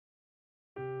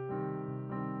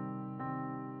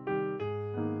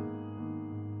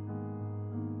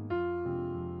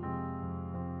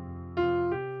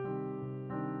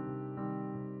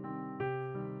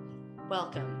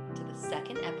Welcome to the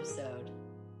second episode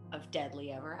of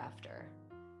Deadly Ever After.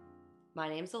 My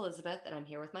name's Elizabeth, and I'm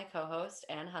here with my co-host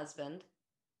and husband,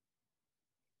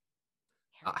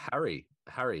 Harry.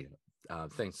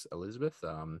 Thanks, Elizabeth.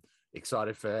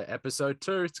 Excited for episode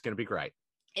 2. It's going to be great.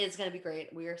 It's going to be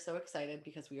great. We are so excited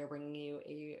because we are bringing you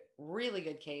a really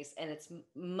good case, and it's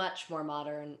much more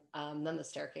modern than The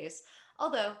Staircase,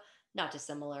 although not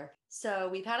dissimilar. So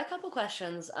we've had a couple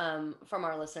questions from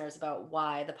our listeners about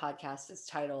why the podcast is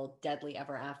titled Deadly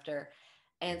Ever After.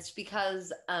 And it's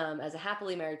because as a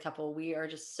happily married couple, we are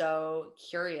just so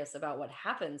curious about what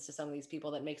happens to some of these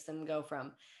people that makes them go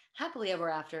from happily ever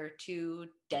after to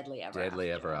deadly ever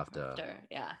Deadly Ever After.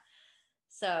 Yeah.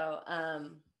 So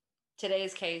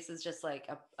today's case is just like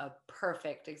a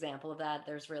perfect example of that.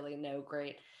 There's really no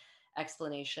great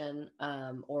explanation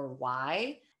or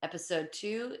why. Episode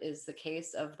 2 is the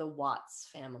case of the Watts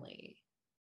family.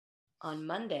 On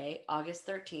Monday, August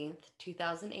 13th,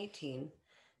 2018,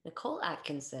 Nicole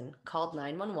Atkinson called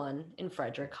 911 in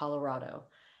Frederick, Colorado,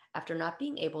 after not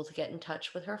being able to get in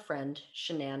touch with her friend,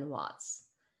 Shanann Watts.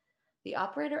 The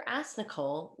operator asked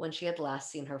Nicole when she had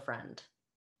last seen her friend.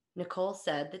 Nicole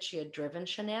said that she had driven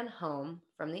Shanann home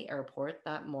from the airport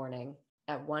that morning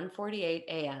at 1:48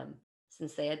 a.m.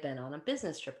 since they had been on a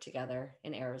business trip together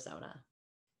in Arizona.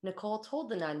 Nicole told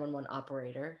the 911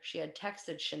 operator she had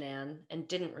texted Shanann and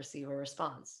didn't receive a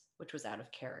response, which was out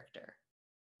of character.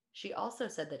 She also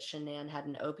said that Shanann had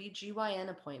an OB/GYN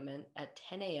appointment at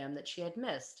 10 a.m. that she had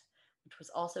missed, which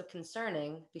was also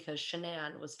concerning because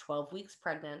Shanann was 12 weeks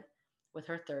pregnant with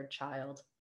her third child.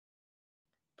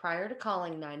 Prior to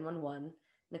calling 911,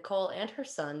 Nicole and her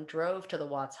son drove to the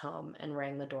Watts home and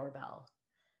rang the doorbell.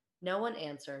 No one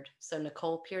answered, so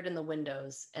Nicole peered in the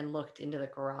windows and looked into the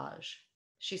garage.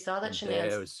 She saw that And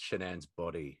there was Shanann's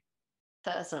body.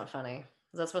 That's not funny.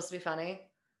 Is that supposed to be funny?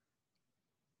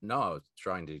 No, I was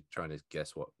trying to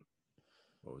guess what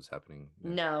was happening.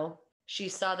 Yeah. No. She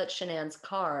saw that Shanann's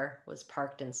car was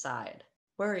parked inside.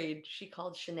 Worried, she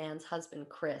called Shanann's husband,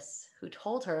 Chris, who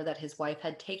told her that his wife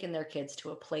had taken their kids to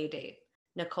a play date.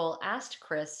 Nicole asked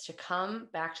Chris to come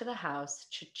back to the house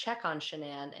to check on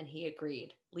Shanann, and he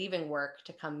agreed, leaving work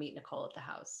to come meet Nicole at the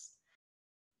house.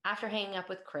 After hanging up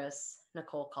with Chris,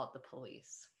 Nicole called the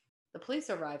police. The police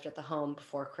arrived at the home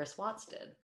before Chris Watts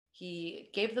did.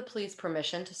 He gave the police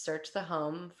permission to search the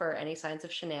home for any signs of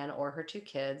Shanann or her two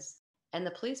kids, and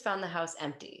the police found the house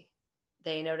empty.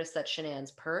 They noticed that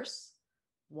Shanann's purse,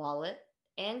 wallet,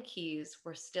 and keys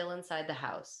were still inside the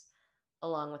house,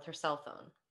 along with her cell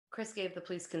phone. Chris gave the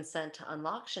police consent to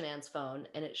unlock Shanann's phone,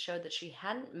 and it showed that she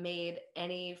hadn't made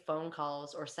any phone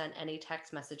calls or sent any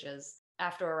text messages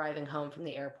after arriving home from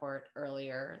the airport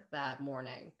earlier that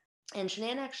morning. And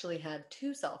Shanann actually had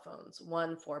two cell phones,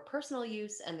 one for personal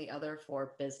use and the other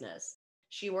for business.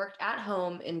 She worked at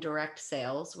home in direct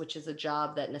sales, which is a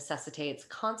job that necessitates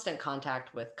constant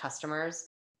contact with customers.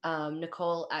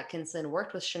 Nicole Atkinson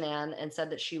worked with Shanann and said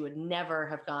that she would never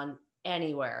have gone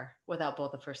anywhere without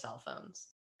both of her cell phones.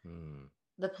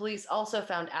 The police also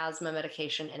found asthma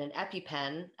medication in an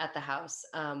EpiPen at the house,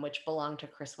 which belonged to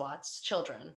Chris Watts'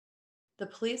 children. The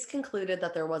police concluded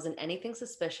that there wasn't anything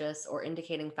suspicious or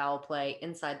indicating foul play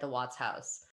inside the Watts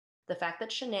house. The fact that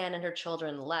Shanann and her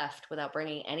children left without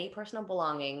bringing any personal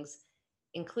belongings,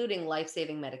 including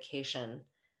life-saving medication,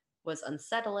 was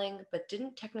unsettling, but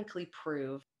didn't technically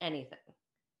prove anything.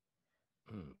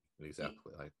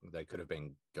 Exactly. Like they could have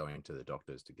been going to the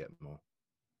doctors to get more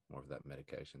of that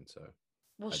medication. So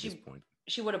at this point,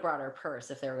 she would have brought her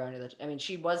purse if they were going to the. I mean,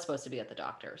 she was supposed to be at the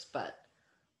doctor's, but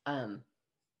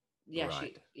yeah,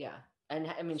 right.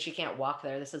 And I mean, she can't walk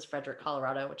there. This is Frederick,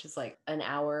 Colorado, which is like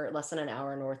less than an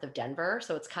hour north of Denver.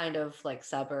 So it's kind of like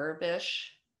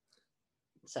suburb-ish.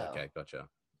 So, okay, gotcha.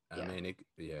 Yeah. I mean,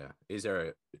 is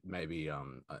there maybe,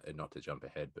 not to jump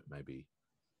ahead, but maybe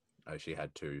she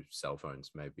had two cell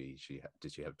phones. Maybe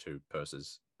did she have two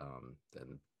purses,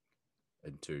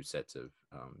 and two sets of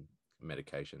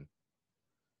medication?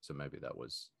 So maybe that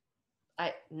was.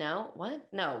 No, what?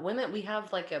 No, women, we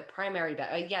have like a primary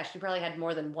bag. Yeah, she probably had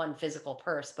more than one physical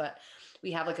purse, but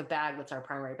we have like a bag that's our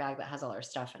primary bag that has all our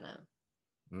stuff in it.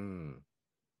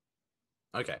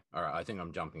 Okay. All right. I think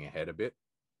I'm jumping ahead a bit,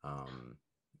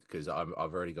 because I've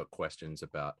already got questions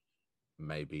about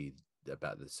maybe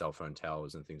about the cell phone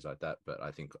towers and things like that, but I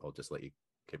think I'll just let you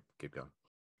keep going.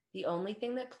 The only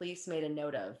thing that police made a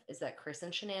note of is that Chris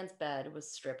and Shanann's bed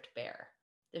was stripped bare.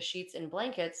 The sheets and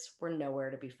blankets were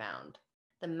nowhere to be found.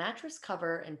 The mattress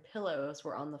cover and pillows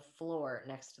were on the floor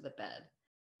next to the bed.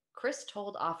 Chris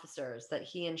told officers that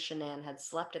he and Shanann had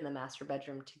slept in the master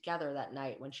bedroom together that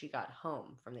night when she got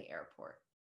home from the airport.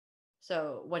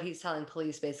 So what he's telling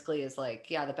police basically is like,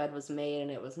 yeah, the bed was made and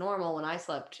it was normal when I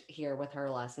slept here with her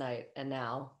last night, and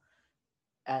now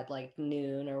at like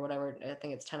noon or whatever, I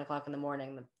think it's 10 o'clock in the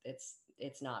morning, it's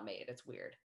not made. It's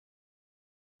weird.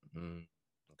 Mm,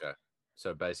 okay.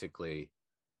 So basically,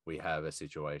 we have a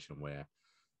situation where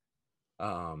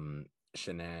Shanann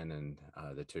and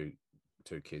the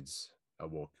two kids are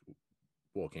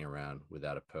walking around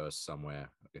without a purse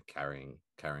somewhere, carrying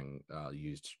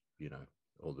used,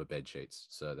 all the bed sheets.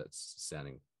 So that's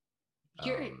sounding.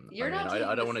 You're I mean, not I taking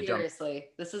don't this want to jump. seriously.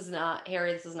 This is not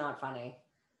Harry. This is not funny.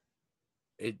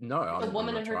 No, It's a I'm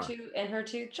woman not and her trying.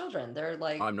 two children. They're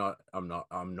like, I'm not.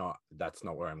 That's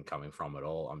not where I'm coming from at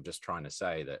all. I'm just trying to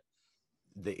say that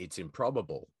it's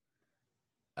improbable.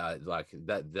 Like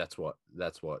that. That's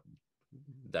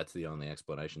the only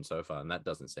explanation so far, and that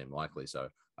doesn't seem likely. So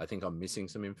I think I'm missing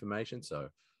some information. So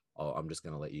I'm just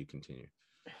going to let you continue.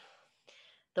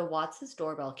 the Watts'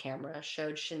 doorbell camera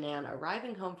showed Shanann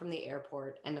arriving home from the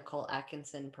airport and Nicole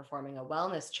Atkinson performing a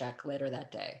wellness check later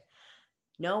that day.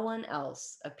 No one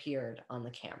else appeared on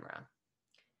the camera.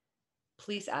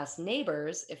 Police asked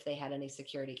neighbors if they had any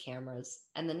security cameras,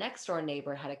 and the next door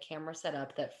neighbor had a camera set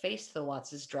up that faced the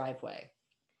Watts' driveway.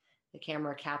 The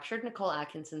camera captured Nicole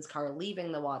Atkinson's car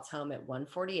leaving the Watts home at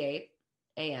 1:48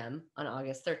 a.m. on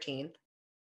August 13th.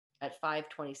 At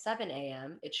 5:27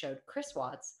 a.m., it showed Chris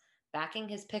Watts backing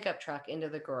his pickup truck into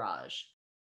the garage.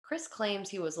 Chris claims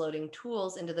he was loading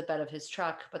tools into the bed of his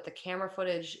truck, but the camera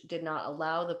footage did not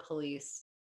allow the police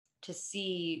to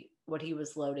see what he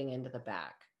was loading into the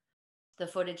back. The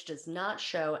footage does not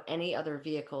show any other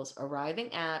vehicles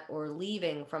arriving at or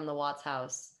leaving from the Watts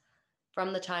house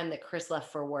from the time that Chris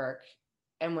left for work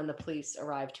and when the police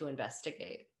arrived to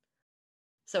investigate.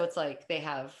 So it's like they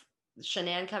have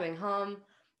Shanann coming home,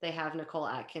 they have Nicole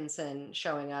Atkinson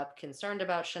showing up concerned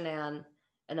about Shanann,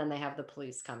 and then they have the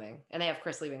police coming, and they have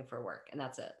Chris leaving for work, and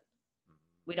that's it.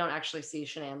 We don't actually see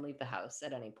Shanann leave the house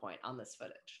at any point on this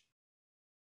footage.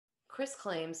 Chris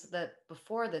claims that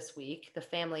before this week, the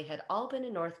family had all been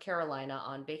in North Carolina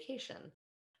on vacation,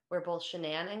 where both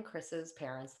Shanann and Chris's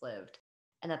parents lived,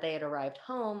 and that they had arrived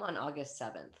home on August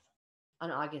 7th. On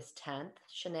August 10th,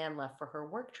 Shanann left for her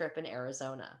work trip in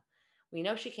Arizona. We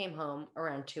know she came home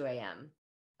around 2 a.m.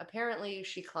 Apparently,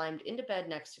 she climbed into bed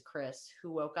next to Chris,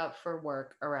 who woke up for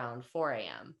work around 4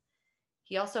 a.m.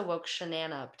 He also woke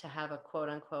Shanann up to have a quote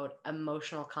unquote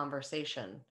emotional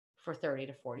conversation for 30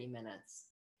 to 40 minutes.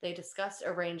 They discussed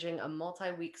arranging a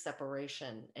multi-week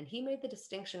separation, and he made the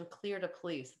distinction clear to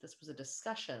police that this was a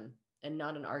discussion and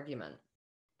not an argument.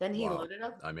 Then he Well, loaded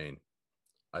up. I mean,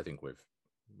 I think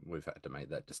we've had to make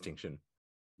that distinction.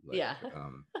 Like, Yeah.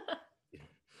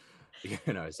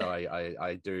 So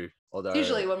I do. Although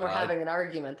Usually when we're having an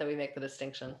argument that we make the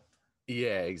distinction.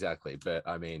 Yeah, exactly. But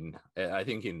I mean, I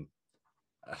think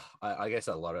I guess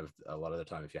a lot of the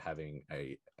time, if you're having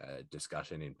a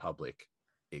discussion in public,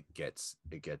 it gets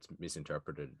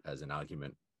misinterpreted as an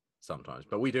argument sometimes.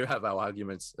 But we do have our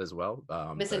arguments as well.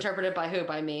 Misinterpreted by who?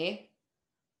 By me?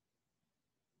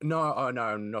 No, no,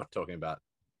 I'm not talking about.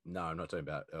 No, I'm not talking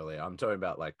about earlier. I'm talking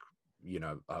about like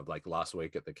like last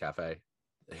week at the cafe.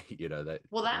 That.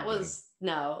 Well, that was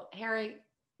no, Harry.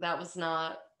 That was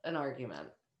not an argument.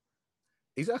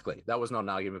 Exactly. That was not an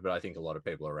argument, but I think a lot of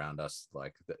people around us,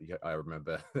 like, I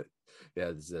remember,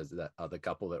 there's that other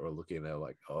couple that were looking, they're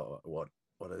like, oh, what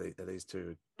are these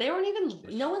two? They weren't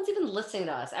even, no one's even listening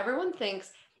to us. Everyone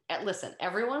thinks, listen,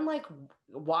 everyone like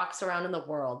walks around in the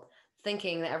world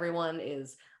thinking that everyone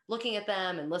is looking at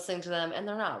them and listening to them, and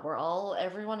they're not.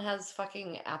 Everyone has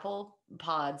fucking Apple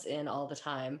Pods in all the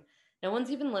time. No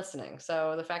one's even listening.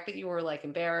 So the fact that you were like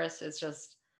embarrassed is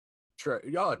just, true.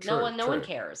 Yeah, true. No one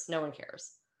cares. No one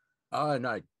cares.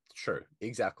 No, true.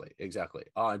 Exactly.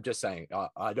 I'm just saying,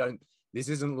 I don't. This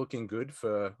isn't looking good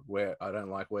for where I don't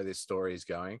like where this story is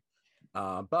going.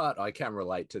 But I can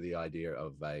relate to the idea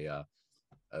of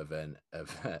an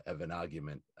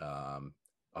argument.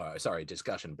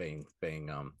 Discussion being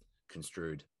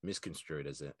misconstrued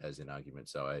as an argument.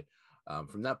 So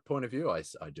from that point of view, I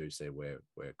do see where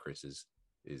Chris is.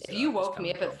 If you woke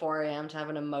me up at 4 a.m. to have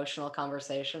an emotional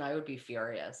conversation, I would be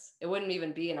furious. It wouldn't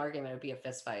even be an argument; it would be a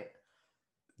fist fight.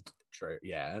 True.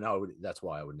 Yeah, and that's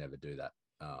why I would never do that.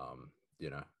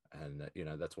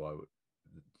 That's why.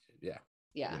 Yeah.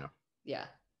 Yeah.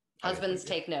 Husbands,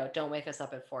 take note. Don't wake us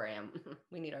up at 4 a.m.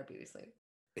 We need our beauty sleep.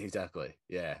 Exactly.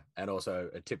 Yeah, and also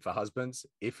a tip for husbands: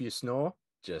 if you snore,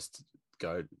 just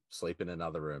go sleep in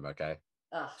another room. Okay.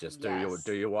 Just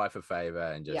do your wife a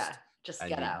favor and just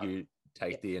get out. You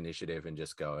take the initiative and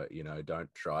just go.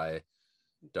 Don't try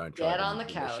Don't try Get on the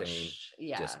the machine. couch.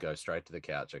 Yeah. Just go straight to the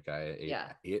couch, okay?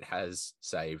 Yeah. It has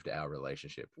saved our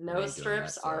relationship. No Me doing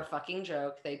strips that, are so a fucking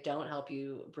joke. They don't help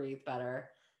you breathe better.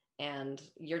 And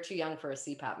you're too young for a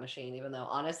CPAP machine, even though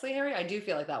honestly, Harry, I do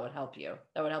feel like that would help you.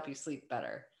 That would help you sleep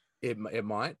better. it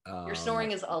might. Your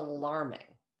snoring is alarming.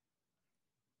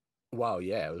 Well,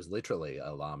 yeah, it was literally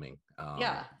alarming.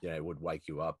 Yeah. It would wake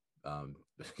you up.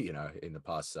 In the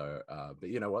past. So, but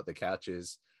you know what? The couch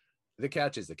is the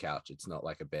couch. It's not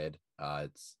like a bed. I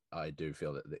do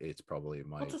feel that it's probably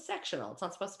Well, it's a sectional. It's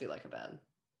not supposed to be like a bed.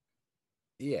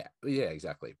 yeah,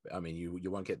 exactly. I mean,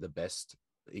 you won't get the best.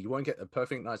 You won't get a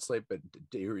perfect night's sleep, but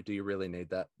do you really need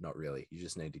that? Not really. You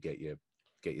just need to get your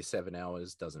 7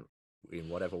 hours. Doesn't in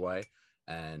whatever way,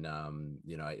 and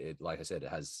it like I said, it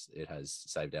has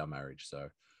saved our marriage. So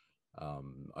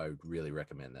I would really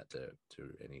recommend that to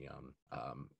any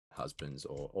husbands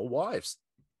or wives.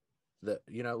 That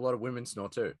a lot of women snore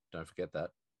too. Don't forget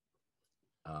that.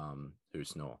 Who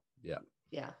snore? Yeah.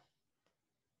 Yeah.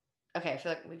 Okay, I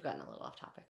feel like we've gotten a little off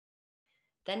topic.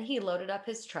 Then he loaded up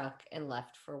his truck and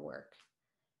left for work.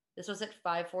 This was at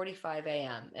 5:45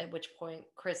 a.m., at which point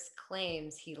Chris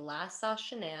claims he last saw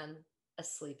Shanann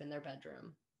asleep in their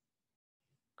bedroom.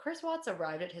 Chris Watts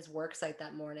arrived at his work site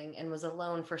that morning and was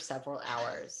alone for several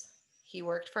hours. He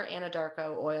worked for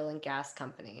Anadarko Oil and Gas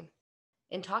Company.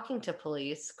 In talking to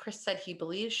police, Chris said he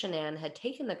believes Shanann had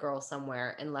taken the girl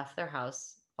somewhere and left their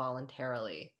house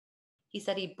voluntarily. He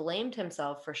said he blamed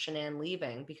himself for Shanann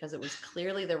leaving because it was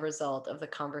clearly the result of the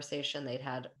conversation they'd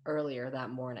had earlier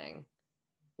that morning,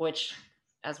 which,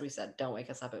 as we said, don't wake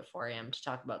us up at 4 a.m. to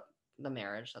talk about the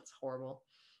marriage. That's horrible.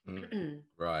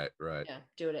 Right. Yeah,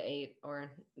 do it at 8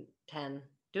 or 10.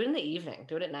 Do it in the evening.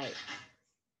 Do it at night.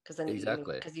 Because then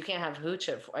Exactly. because you can't have hooch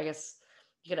at, I guess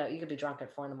you could be drunk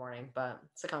at 4 in the morning, but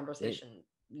it's a conversation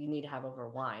you need to have over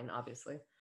wine, obviously.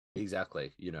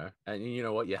 Exactly. And you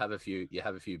know what? You have a few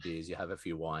beers, you have a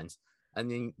few wines,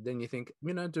 and then you think,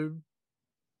 do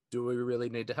we really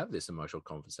need to have this emotional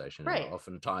conversation? Right. And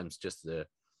oftentimes just the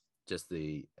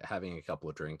having a couple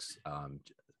of drinks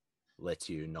lets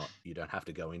you don't have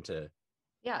to go into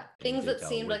things that detail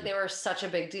seemed like they were such a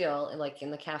big deal, like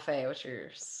in the cafe, which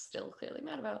you're still clearly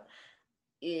mad about.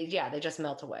 Yeah, they just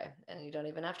melt away, and you don't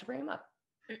even have to bring them up.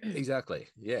 Exactly.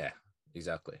 Yeah.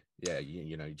 Exactly. Yeah.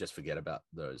 You just forget about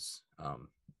those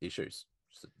issues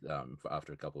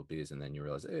after a couple of beers, and then you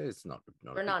realize it's not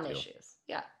a big non-issues. deal.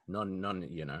 Yeah.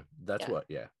 None. That's what.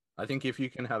 Yeah. I think if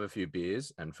you can have a few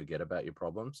beers and forget about your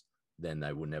problems, then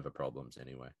they will never problems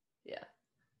anyway. Yeah.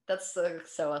 That's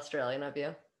so Australian of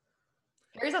you.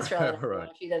 Harry's Australian, right.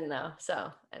 If you didn't know.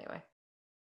 So anyway.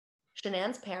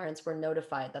 Shanann's parents were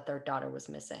notified that their daughter was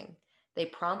missing. They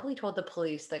promptly told the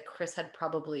police that Chris had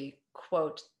probably,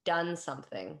 quote, done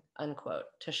something, unquote,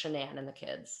 to Shanann and the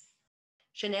kids.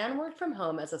 Shanann worked from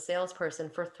home as a salesperson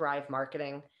for Thrive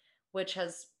Marketing, which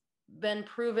has been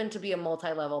proven to be a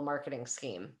multi-level marketing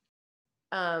scheme.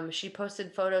 She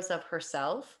posted photos of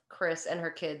herself, Chris, and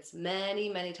her kids many,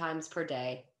 many times per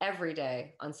day, every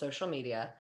day on social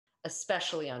media,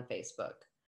 especially on Facebook.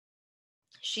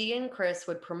 She and Chris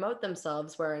would promote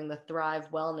themselves wearing the Thrive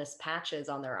Wellness patches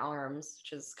on their arms,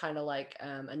 which is kind of like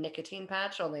a nicotine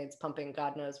patch, only it's pumping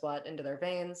God knows what into their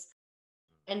veins.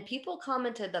 And people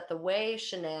commented that the way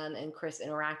Shanann and Chris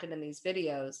interacted in these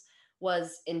videos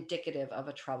was indicative of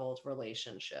a troubled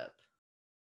relationship.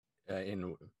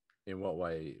 In what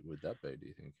way would that be, do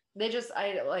you think? They just,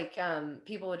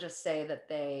 people would just say that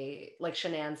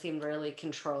Shanann seemed really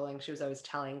controlling. She was always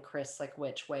telling Chris,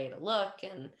 which way to look,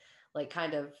 and,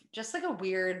 kind of just, a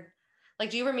weird,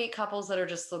 do you ever meet couples that are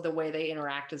just, the way they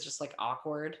interact is just,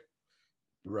 awkward?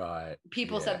 Right.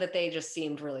 People said that they just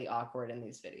seemed really awkward in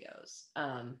these videos.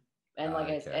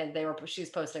 She's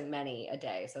posting many a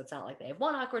day, so it's not like they have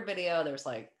one awkward video. There's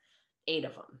 8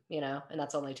 of them, and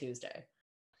that's only Tuesday.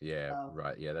 Yeah,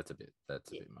 right. Yeah, that's a bit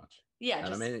much. Yeah,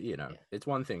 and I mean, it's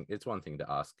one thing to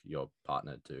ask your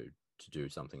partner to do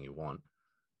something you want,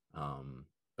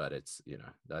 but it's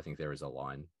I think there is a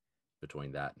line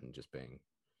between that and just being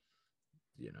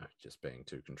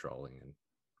too controlling, and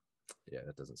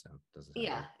that doesn't sound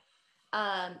yeah.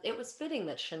 Good. It was fitting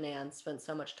that Shanann spent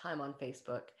so much time on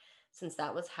Facebook, since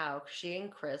that was how she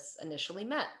and Chris initially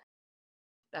met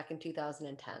back in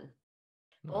 2010.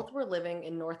 Both were living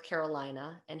in North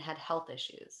Carolina and had health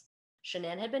issues.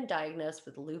 Shanann had been diagnosed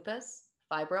with lupus,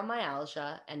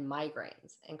 fibromyalgia, and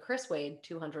migraines, and Chris weighed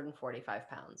 245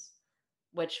 pounds,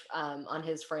 which on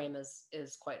his frame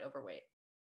is quite overweight.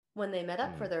 When they met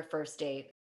up for their first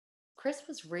date, Chris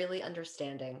was really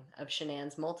understanding of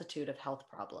Shanann's multitude of health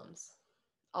problems.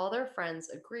 All their friends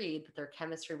agreed that their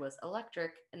chemistry was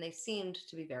electric, and they seemed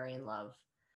to be very in love.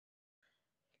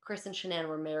 Chris and Shanann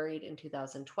were married in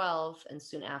 2012, and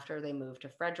soon after they moved to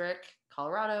Frederick,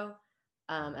 Colorado.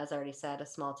 As I already said, a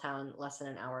small town less than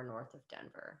an hour north of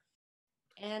Denver.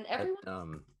 And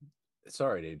everyone.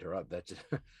 Sorry to interrupt. That just,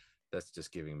 that's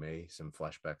just giving me some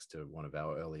flashbacks to one of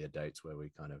our earlier dates where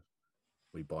we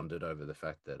bonded over the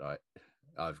fact that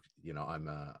I'm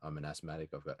an asthmatic.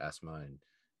 I've got asthma,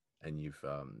 and you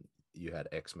had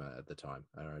eczema at the time.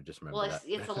 I just remember that.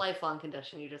 It's a lifelong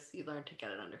condition. You learn to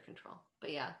get it under control.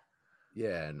 But yeah.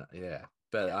 Yeah,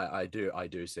 but yeah. I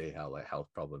do see how like health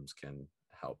problems can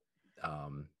help,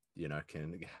 can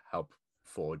help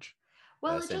forge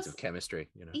a sense of chemistry.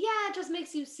 Yeah, it just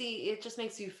makes you see. It just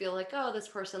makes you feel like, oh, this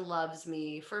person loves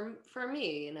me for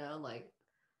me. Like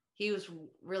he was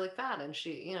really fat, and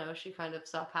she kind of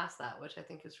saw past that, which I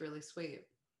think is really sweet.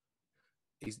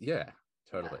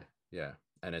 Totally, yeah.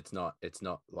 And it's not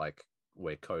like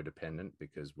we're codependent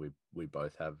because we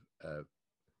both have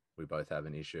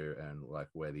an issue and like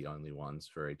we're the only ones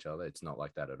for each other. It's not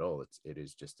like that at all. It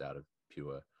is just out of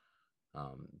pure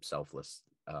selfless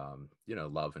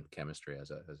love and chemistry,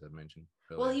 as I mentioned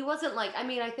earlier. Well, he wasn't like, I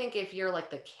mean, I think if you're like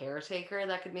the caretaker,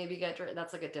 that could maybe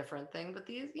that's like a different thing. But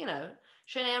these,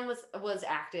 Shanann was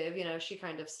active. She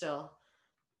kind of still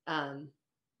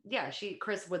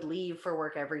Chris would leave for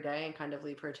work every day and kind of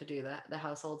leave her to do the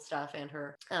household stuff and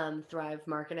her Thrive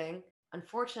marketing.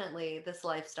 Unfortunately, this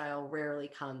lifestyle rarely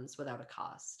comes without a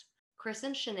cost. Chris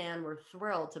and Shanann were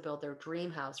thrilled to build their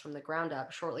dream house from the ground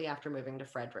up shortly after moving to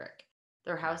Frederick.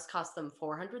 Their house cost them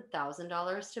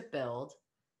 $400,000 to build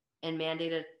and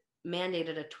mandated a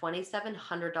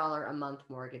 $2,700 a month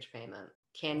mortgage payment.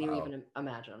 Can you even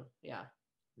imagine? Yeah.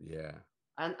 Yeah.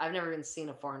 I've never even seen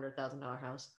a $400,000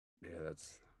 house. Yeah,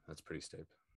 that's pretty steep.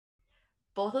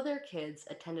 Both of their kids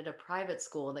attended a private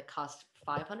school that cost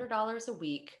 $500 a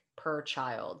week per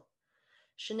child.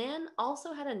 Shanann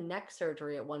also had a neck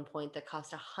surgery at one point that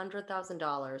cost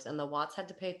 $100,000, and the Watts had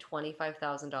to pay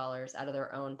 $25,000 out of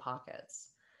their own pockets.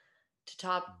 To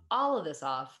top all of this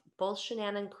off, both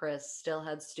Shanann and Chris still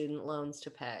had student loans to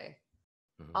pay.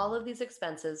 Mm-hmm. All of these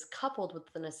expenses, coupled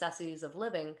with the necessities of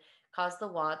living, caused the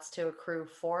Watts to accrue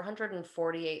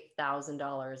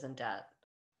 $448,000 in debt.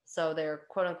 So their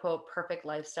quote-unquote perfect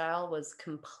lifestyle was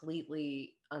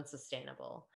completely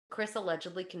unsustainable. Chris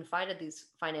allegedly confided these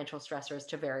financial stressors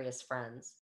to various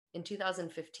friends. In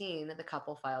 2015, the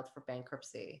couple filed for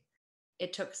bankruptcy.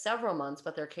 It took several months,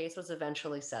 but their case was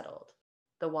eventually settled.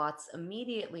 The Watts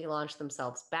immediately launched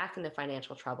themselves back into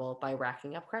financial trouble by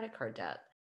racking up credit card debt.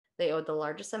 They owed the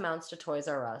largest amounts to Toys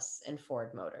R Us and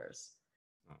Ford Motors.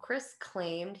 Chris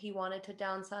claimed he wanted to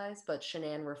downsize, but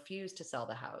Shanann refused to sell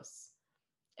the house.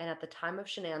 And at the time of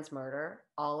Shanann's murder,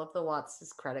 all of the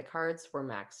Watts' credit cards were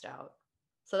maxed out.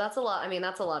 So that's a lot. I mean,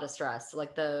 that's a lot of stress.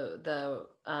 Like the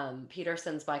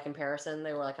Petersons, by comparison,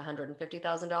 they were like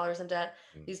 $150,000 in debt.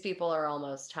 These people are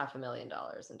almost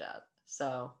 $500,000 in debt.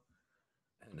 So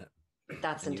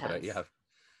that's intense. You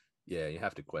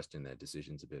have to question their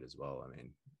decisions a bit as well. I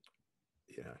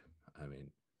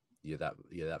mean, you're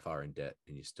that far in debt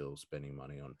and you're still spending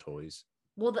money on toys.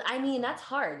 Well, I mean, that's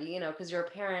hard, because you're a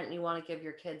parent and you want to give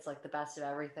your kids like the best of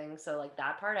everything. So like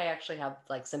that part I actually have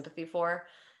like sympathy for,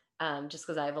 just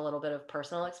because I have a little bit of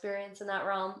personal experience in that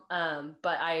realm.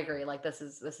 But I agree, like this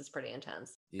is pretty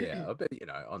intense. Yeah, but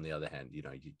on the other hand, you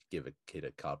give a kid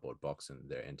a cardboard box and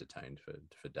they're entertained for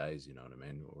days. You know what I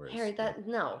mean? Whereas, Harry,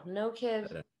 no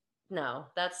kid. No,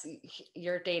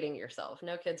 you're dating yourself.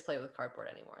 No kids play with cardboard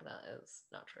anymore. That is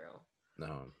not true.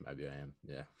 No, maybe I am.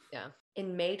 Yeah. Yeah.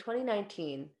 In May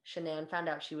 2019, Shanann found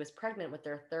out she was pregnant with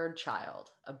their third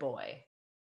child, a boy.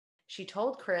 She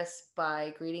told Chris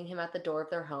by greeting him at the door of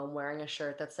their home wearing a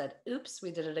shirt that said, "Oops,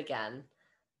 we did it again,"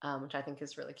 which I think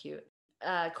is really cute.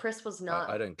 Chris was not.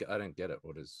 I don't get it.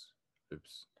 What is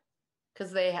oops?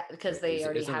 Because they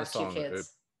already have two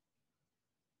kids.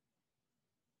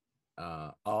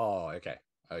 Okay.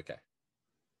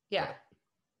 Yeah. Right.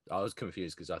 I was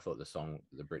confused because I thought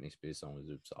the Britney Spears song was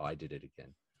 "Oops, I Did It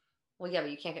Again." Well, yeah,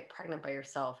 but you can't get pregnant by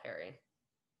yourself, Harry.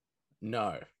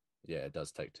 No. Yeah, it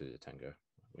does take two to tango.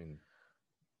 I mean,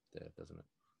 yeah, doesn't it?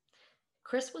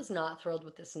 Chris was not thrilled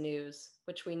with this news,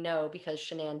 which we know because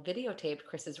Shanann videotaped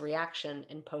Chris's reaction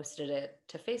and posted it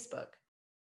to Facebook.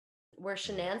 Where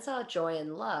Shanann saw joy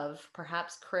and love,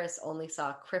 perhaps Chris only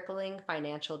saw crippling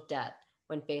financial debt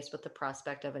when faced with the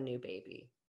prospect of a new baby.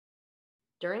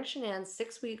 During Shanann's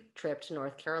 6-week trip to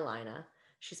North Carolina,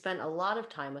 she spent a lot of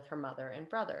time with her mother and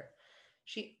brother.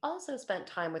 She also spent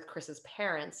time with Chris's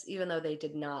parents, even though they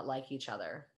did not like each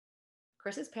other.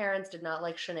 Chris's parents did not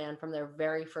like Shanann from their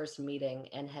very first meeting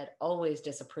and had always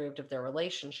disapproved of their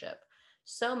relationship,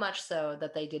 so much so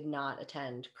that they did not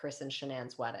attend Chris and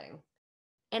Shanann's wedding.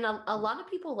 And a lot of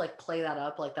people like play that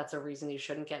up like that's a reason you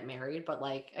shouldn't get married. But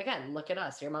like, again, look at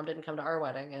us. Your mom didn't come to our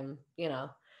wedding. And,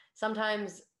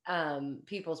 sometimes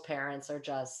people's parents are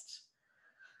just,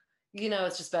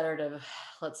 it's just better to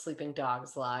let sleeping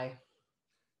dogs lie.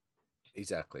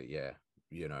 Exactly. Yeah.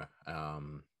 And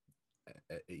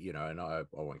I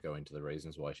won't go into the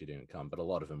reasons why she didn't come, but a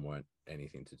lot of them weren't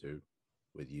anything to do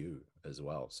with you as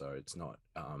well. So it's not,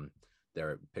 there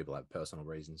are people have personal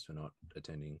reasons for not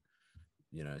attending,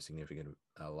 significant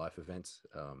life events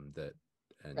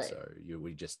Right. so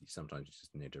we just sometimes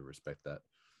just need to respect that.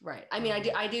 Right. I mean,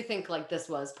 I do think like this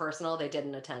was personal. They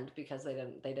didn't attend because they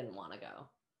didn't want to go.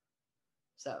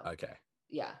 So, okay.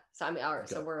 Yeah. So, I mean,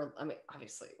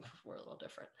 obviously we're a little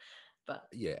different, but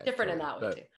yeah, different totally. in that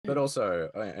way too. But also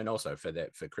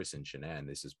for Chris and Shanann,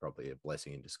 this is probably a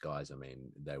blessing in disguise. I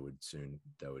mean, they would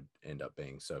end up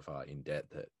being so far in debt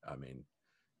that, I mean,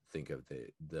 think of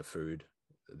the food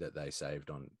that they saved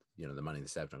on, the money they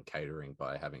saved on catering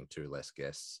by having 2 less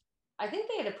guests. I think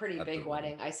they had a pretty big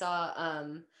wedding. I saw,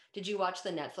 did you watch the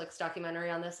Netflix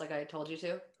documentary on this? Like I told you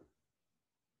to?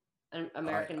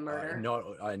 American Murder?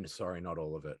 I'm sorry, not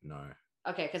all of it. No.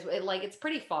 Okay. Cause it's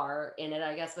pretty far in it,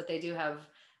 I guess, but they do have,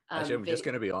 actually, I'm just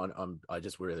going to be on. I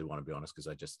just really want to be honest because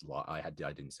I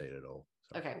didn't see it at all.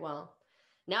 So. Okay. Well,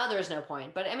 now there's no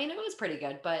point, but I mean, it was pretty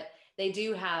good, but they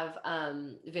do have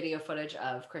video footage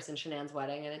of Chris and Shanann's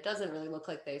wedding, and it doesn't really look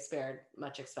like they spared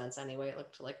much expense anyway. It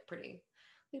looked like pretty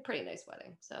nice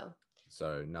wedding. So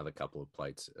another couple of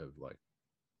plates of like,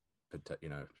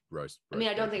 roast. I mean,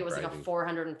 I don't think it was gravy. Like a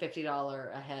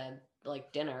 $450 a head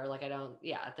like dinner. Like I don't.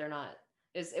 Yeah, they're not.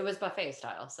 It was buffet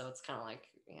style, so it's kind of like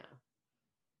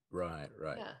Right.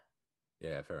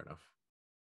 Yeah, fair enough.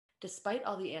 Despite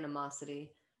all the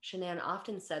animosity, Shanann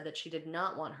often said that she did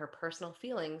not want her personal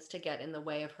feelings to get in the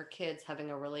way of her kids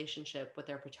having a relationship with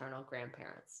their paternal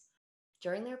grandparents.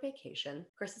 During their vacation,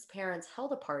 Chris's parents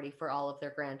held a party for all of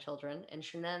their grandchildren, and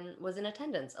Shanann was in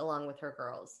attendance along with her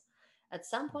girls. At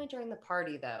some point during the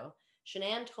party, though,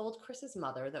 Shanann told Chris's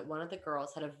mother that one of the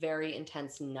girls had a very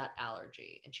intense nut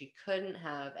allergy, and she couldn't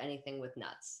have anything with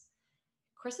nuts.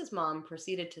 Chris's mom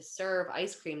proceeded to serve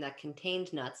ice cream that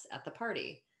contained nuts at the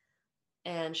party.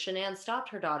 And Shanann stopped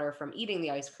her daughter from eating the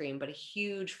ice cream, but a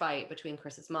huge fight between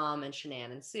Chris's mom and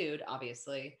Shanann ensued,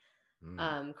 obviously.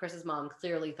 Chris's mom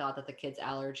clearly thought that the kid's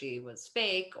allergy was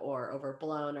fake or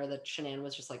overblown, or that Shanann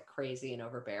was just like crazy and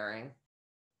overbearing.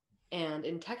 And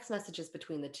in text messages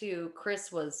between the two,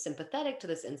 Chris was sympathetic to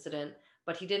this incident,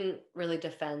 but he didn't really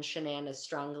defend Shanann as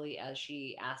strongly as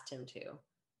she asked him to.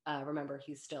 Remember,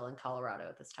 he's still in Colorado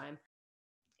at this time.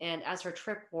 And as her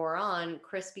trip wore on,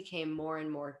 Chris became more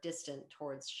and more distant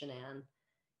towards Shanann.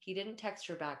 He didn't text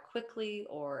her back quickly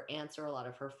or answer a lot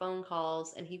of her phone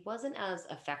calls, and he wasn't as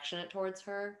affectionate towards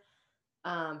her.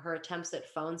 Her attempts at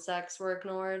phone sex were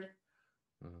ignored.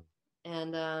 Mm-hmm.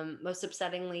 And most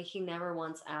upsettingly, he never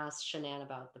once asked Shanann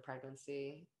about the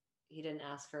pregnancy. He didn't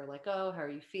ask her like, "Oh, how are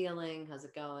you feeling? How's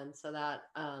it going?" So that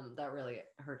really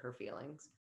hurt her feelings.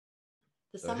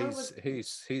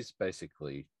 He's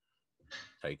basically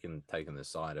taken the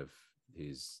side of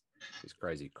his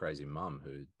crazy mum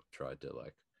who tried to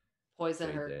like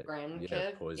poison her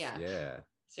grandkid. Yeah.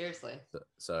 Seriously.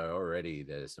 So already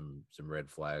there's some red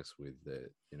flags with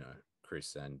the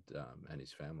Chris and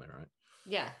his family, right?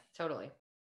 Yeah, totally.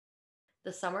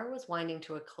 The summer was winding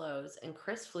to a close, and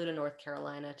Chris flew to North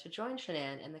Carolina to join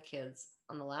Shanann and the kids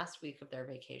on the last week of their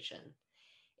vacation.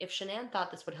 If Shanann thought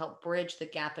this would help bridge the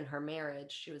gap in her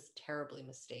marriage, she was terribly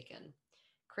mistaken.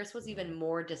 Chris was even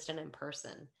more distant in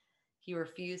person. He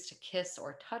refused to kiss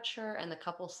or touch her, and the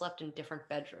couple slept in different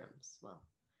bedrooms. Well,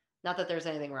 not that there's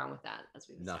anything wrong with that, as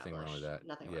we've established. Nothing wrong with that.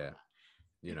 Nothing wrong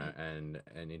with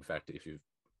that. And in fact, if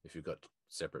you've got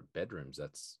separate bedrooms,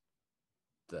 that's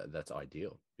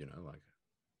ideal. We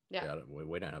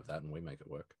don't have that, and we make it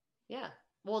work. Yeah.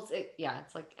 Well,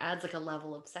 it's like adds like a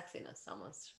level of sexiness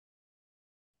almost.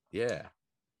 Yeah.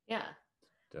 Yeah.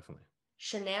 Definitely.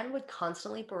 Shanann would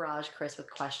constantly barrage Chris with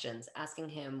questions, asking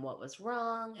him what was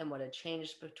wrong and what had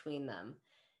changed between them.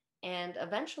 And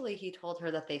eventually he told her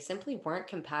that they simply weren't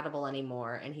compatible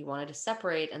anymore and he wanted to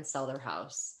separate and sell their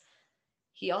house.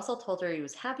 He also told her he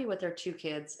was happy with their 2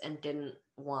 kids and didn't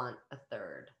want a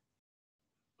third.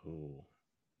 Ooh.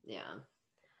 Yeah.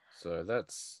 So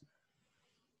that's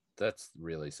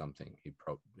really something he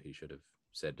should have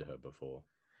said to her before.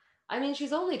 I mean,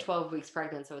 she's only 12 weeks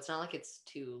pregnant, so it's not like it's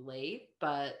too late,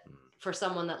 but for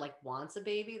someone that like wants a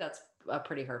baby, that's a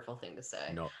pretty hurtful thing to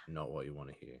say. Not what you want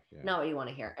to hear. Yeah. Not what you want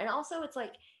to hear. And also, it's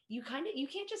like you can't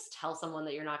just tell someone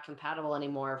that you're not compatible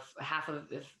anymore. If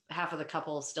half of the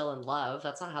couple is still in love,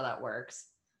 that's not how that works.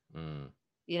 Mm.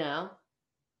 You know,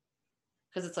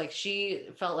 because it's like she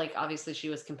felt like obviously she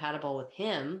was compatible with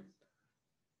him.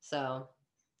 So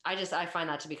I find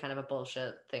that to be kind of a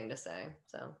bullshit thing to say.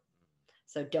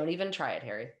 So don't even try it,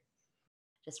 Harry.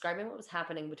 Describing what was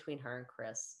happening between her and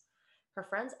Chris. Her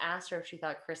friends asked her if she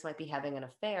thought Chris might be having an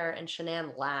affair, and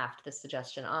Shanann laughed this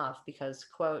suggestion off because,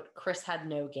 quote, Chris had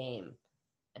no game,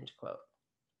 end quote.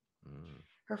 Mm.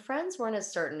 Her friends weren't as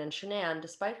certain, and Shanann,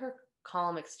 despite her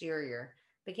calm exterior,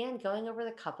 began going over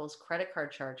the couple's credit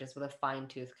card charges with a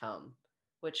fine-tooth comb,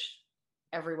 which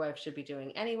every wife should be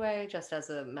doing anyway, just as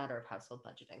a matter of household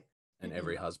budgeting. And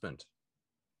every husband.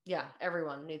 Yeah,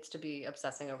 everyone needs to be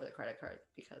obsessing over the credit card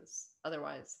because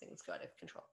otherwise things go out of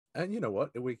control. And you know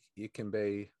what?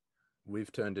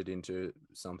 We've turned it into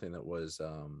something that was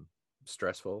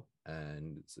stressful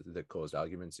and that caused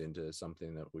arguments into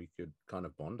something that we could kind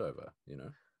of bond over, you know?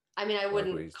 I mean, I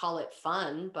wouldn't call it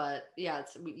fun, but yeah,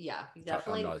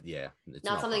 definitely it's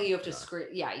not something fun, you have to scream.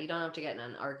 Yeah, you don't have to get in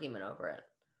an argument over it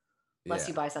unless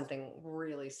you buy something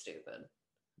really stupid.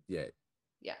 Yeah.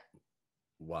 Yeah.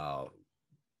 Wow.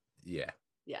 Yeah.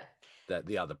 Yeah. That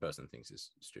the other person thinks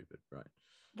is stupid, right?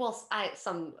 Well,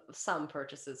 some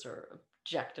purchases are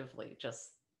objectively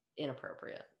just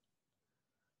inappropriate.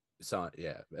 So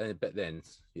yeah, but then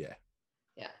yeah.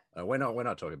 We're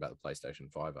not talking about the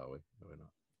PlayStation 5, are we? We're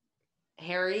not.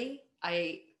 Harry,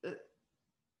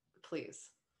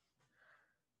 please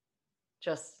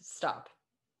just stop.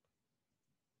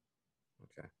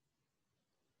 Okay.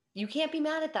 You can't be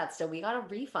mad at that still. We got a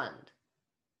refund.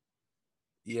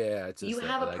 Yeah, it's you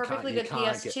have a perfectly good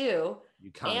PS2.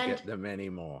 You can't get them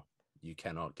anymore. You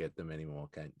cannot get them anymore.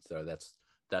 So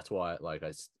that's why, like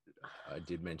I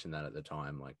did mention that at the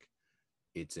time. Like,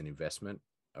 it's an investment.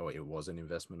 Oh, it was an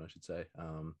investment, I should say.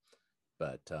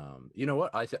 But you know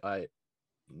what?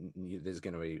 There's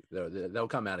going to be they'll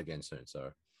come out again soon.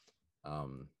 So,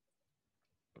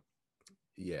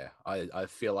 yeah, I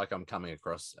feel like I'm coming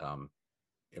across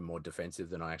more defensive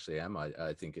than I actually am.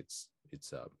 I think it's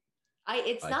not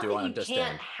that you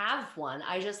can't have one.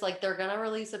 I just like they're gonna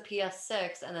release a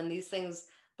PS6 and then these things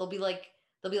they'll be like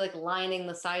lining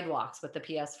the sidewalks with the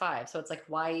PS5. So it's like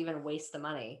why even waste the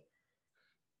money?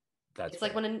 It's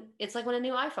like when a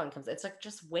new iPhone comes. It's like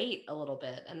just wait a little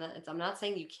bit, and then I'm not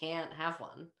saying you can't have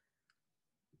one.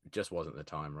 It just wasn't the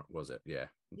time, was it? Yeah.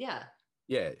 Yeah.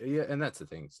 Yeah, and that's the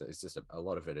thing. So it's just a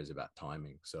lot of it is about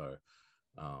timing. So,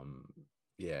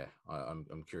 yeah,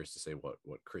 I'm curious to see what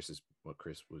Chris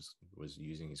was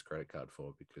using his credit card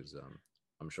for, because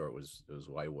I'm sure it was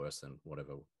way worse than what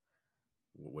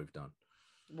we've done.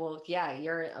 Well, yeah,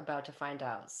 you're about to find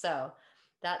out. So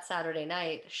that Saturday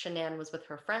night, Shanann was with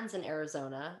her friends in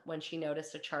Arizona when she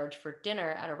noticed a charge for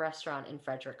dinner at a restaurant in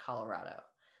Frederick, Colorado.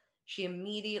 She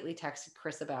immediately texted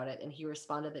Chris about it, and he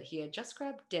responded that he had just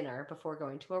grabbed dinner before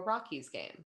going to a Rockies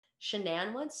game.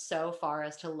 Shanann went so far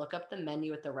as to look up the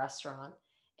menu at the restaurant,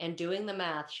 and doing the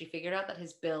math, she figured out that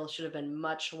his bill should have been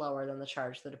much lower than the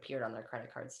charge that appeared on their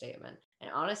credit card statement. And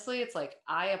honestly, it's like,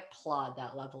 I applaud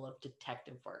that level of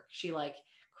detective work. She like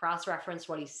cross-referenced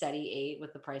what he said he ate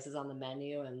with the prices on the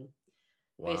menu, and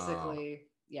basically,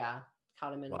 yeah,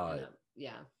 caught him in a,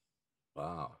 yeah.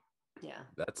 Wow. Yeah.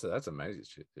 That's amazing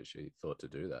that she thought to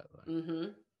do that. Like. Mm-hmm.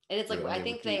 And it's like, I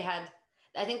think they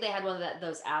had one of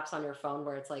those apps on your phone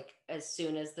where it's like, as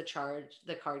soon as the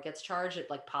card gets charged,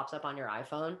 it like pops up on your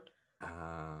iPhone.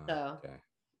 So okay.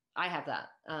 I have that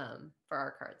for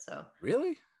our card. So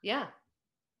really? Yeah.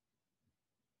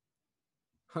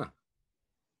 Huh.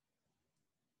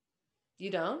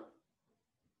 You don't?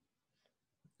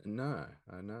 No,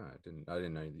 I know. I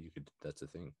didn't know that you could. That's a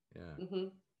thing. Yeah. Mm-hmm.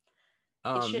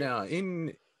 Now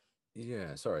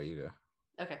sorry, you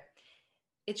go. Okay.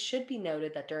 It should be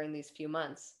noted that during these few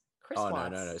months, Chris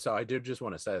No. So I did just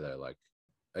want to say though, like,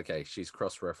 okay, she's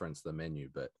cross-referenced the menu,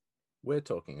 but we're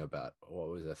talking about what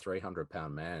was a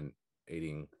 300-pound man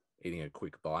eating a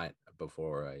quick bite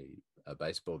before a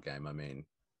baseball game. I mean,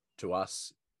 to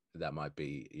us, that might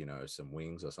be, some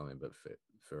wings or something, but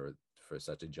for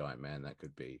such a giant man, that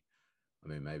could be, I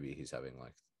mean, maybe he's having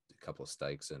like a couple of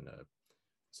steaks and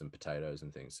some potatoes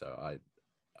and things. So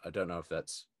I don't know if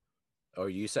that's. Or are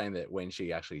you saying that when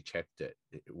she actually checked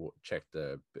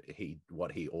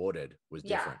what he ordered was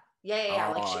different?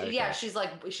 Yeah. Okay. She's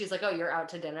like, oh, you're out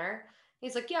to dinner.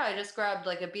 He's like, yeah, I just grabbed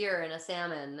like a beer and a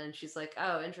salmon. And she's like,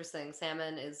 oh, interesting.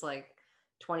 Salmon is like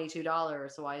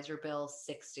 $22. So why is your bill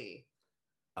 $60?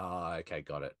 Oh, okay,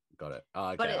 got it, got it.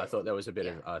 Oh, But okay, I thought there was a bit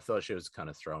yeah. of. I thought she was kind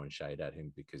of throwing shade at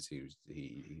him because he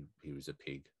was a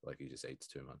pig, like he just eats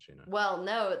too much, you know. Well,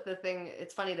 no,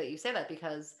 it's funny that you say that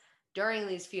because during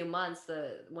these few months,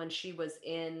 when she was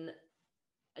in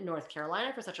North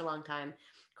Carolina for such a long time,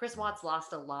 Chris Mm, Watts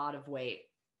lost a lot of weight.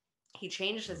 He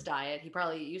changed his mm, diet. He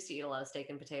probably used to eat a lot of steak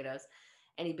and potatoes,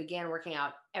 and he began working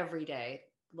out every day,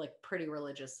 like pretty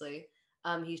religiously.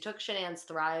 He took Shanann's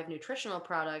Thrive nutritional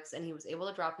products, and he was able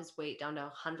to drop his weight down to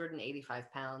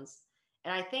 185 pounds.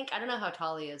 And I don't know how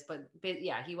tall he is, but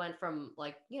yeah, he went from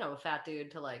like, a fat dude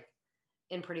to like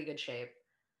in pretty good shape.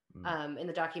 mm. In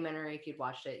the documentary, if you'd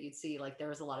watched it, you'd see like there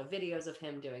was a lot of videos of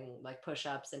him doing like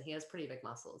push-ups, and he has pretty big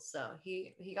muscles. So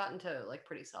he got into like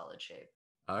pretty solid shape.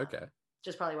 Oh, Um, okay.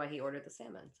 just probably why he ordered the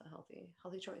salmon. It's a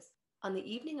healthy choice. On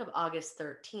the evening of August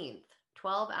 13th,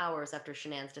 12 hours after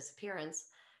Shanann's disappearance,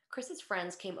 Chris's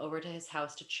friends came over to his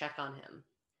house to check on him.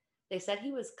 They said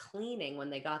he was cleaning when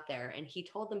they got there, and he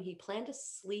told them he planned to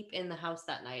sleep in the house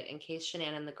that night in case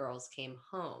Shanann and the girls came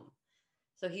home.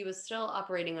 So he was still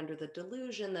operating under the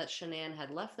delusion that Shanann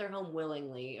had left their home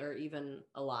willingly or even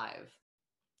alive.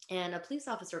 And a police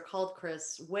officer called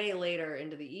Chris way later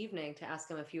into the evening to ask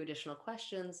him a few additional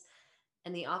questions.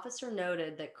 And the officer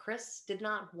noted that Chris did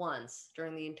not once,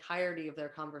 during the entirety of their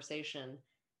conversation,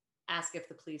 ask if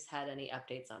the police had any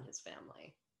updates on his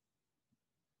family.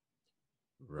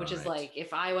 Which is Right. like,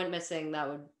 if I went missing, that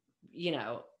would,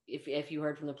 if you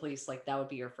heard from the police, like that would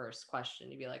be your first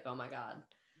question. You'd be like, oh my God,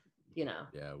 Yeah,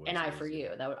 an where's eye for Liz? you.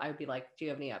 Yeah. I would be like, do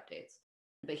you have any updates?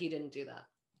 But he didn't do that.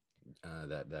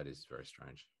 That is very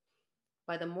strange.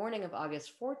 By the morning of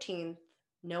August 14th,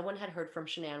 no one had heard from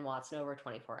Shanann Watts in over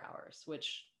 24 hours,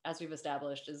 which, as we've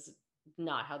established, is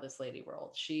not how this lady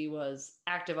rolled. She was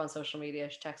active on social media.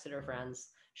 She texted her Mm. friends.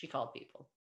 She called people.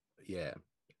 Yeah.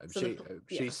 So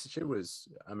yeah. She was.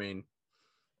 I mean,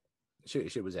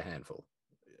 she was a handful.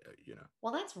 You know.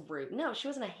 Well, that's rude. No, she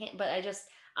wasn't but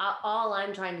all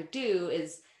I'm trying to do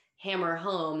is hammer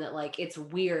home that like it's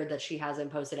weird that she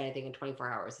hasn't posted anything in 24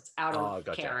 hours. It's out of Oh,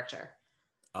 gotcha. character.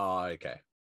 Oh, okay.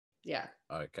 Yeah.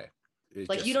 Okay. It's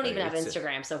Like you just don't even have it's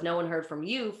Instagram, so if no one heard from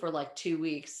you for like 2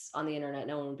 weeks on the internet,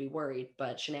 no one would be worried.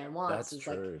 But Shanann Watts that's is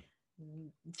like true.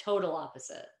 total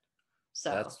opposite.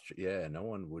 So Yeah. No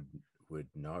one would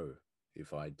know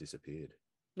if I disappeared.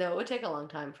 no, it would take a long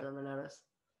time for them to notice.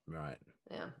 Right.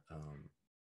 Yeah. Um.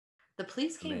 The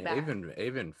police I came mean, back.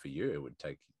 even for you, it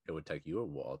would take you a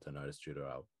while to notice due to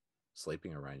our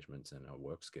sleeping arrangements and our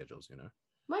work schedules. You know.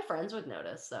 My friends would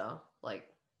notice, so like,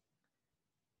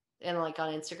 and like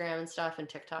on Instagram and stuff and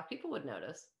TikTok, people would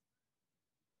notice.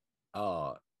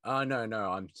 Oh.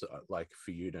 No. Like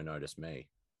for you to notice me if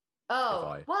Oh,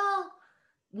 I. well,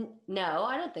 no,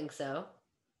 I don't think so.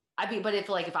 I mean, but if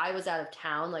I was out of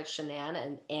town like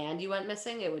Shanann and you went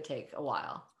missing, it would take a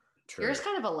while. You're True. just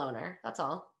kind of a loner. That's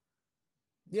all.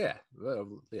 Yeah.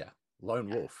 Well, yeah. Lone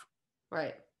Yeah. wolf.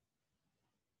 Right.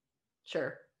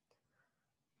 Sure.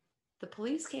 The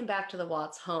police came back to the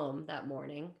Watts home that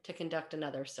morning to conduct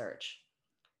another search.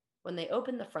 When they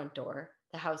opened the front door,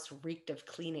 the house reeked of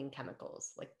cleaning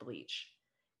chemicals like bleach.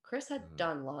 Chris had Mm.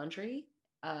 done laundry,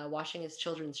 washing his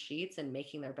children's sheets and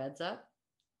making their beds up.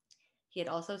 He had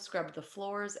also scrubbed the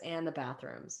floors and the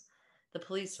bathrooms. The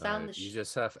police found So the. you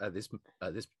just have at this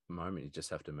moment, you just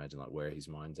have to imagine like where his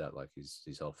mind's at. Like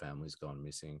his whole family's gone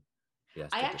missing. He has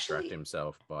I to distract actually.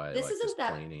 himself by This like isn't just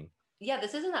that. cleaning. Yeah,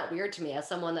 this isn't that weird to me as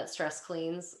someone that stress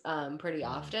cleans pretty Mm.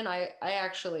 often. I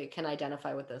actually can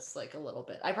identify with this like a little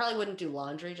bit. I probably wouldn't do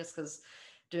laundry just because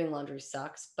doing laundry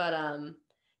sucks. But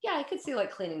yeah, I could see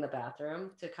like cleaning the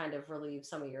bathroom to kind of relieve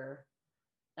some of your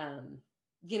um,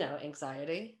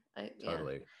 anxiety. Yeah.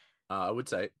 Totally. I would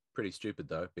say pretty stupid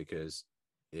though, because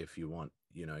if you want,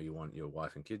 you want your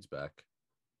wife and kids back,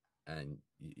 and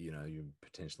you're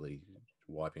potentially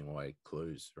wiping away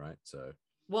clues, right? So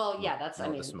Well, yeah, I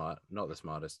mean, not the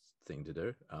smartest thing to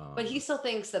do. but he still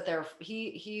thinks that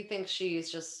he thinks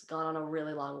she's just gone on a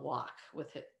really long walk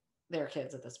with their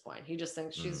kids at this point. He just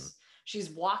thinks Mm, she's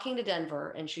walking to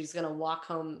Denver and she's gonna walk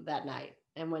home that night.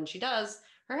 And when she does,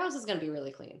 her house is gonna be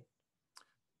really clean.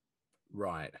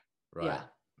 right, right, Yeah.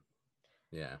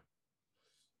 yeah,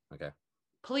 okay.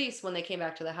 Police, when they came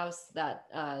back to the house that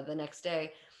the next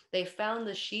day, they found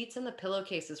the sheets and the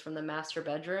pillowcases from the master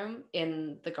bedroom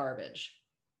in the garbage.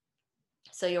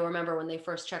 So you'll remember when they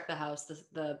first checked the house,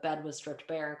 the bed was stripped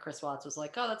bare, and Chris Watts was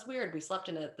like, "Oh, that's weird. We slept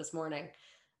in it this morning."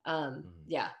 Mm,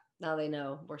 Yeah, now they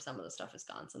know where some of the stuff is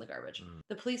gone. It's in the garbage. mm.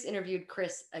 The police interviewed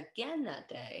Chris again that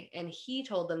day, and he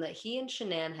told them that he and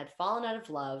Shanann had fallen out of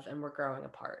love and were growing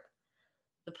apart.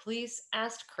 The police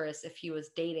asked Chris if he was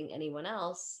dating anyone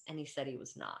else, and he said he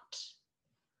was not.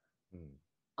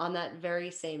 On that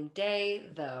very same day,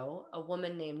 though, a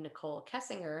woman named Nicole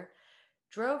Kessinger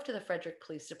drove to the Frederick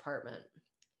Police Department.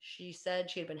 She said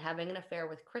she had been having an affair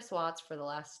with Chris Watts for the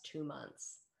last 2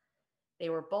 months. They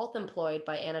were both employed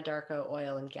by Anadarko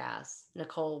Oil and Gas,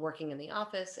 Nicole working in the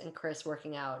office and Chris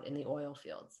working out in the oil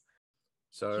fields.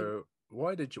 So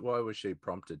why was she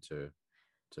prompted to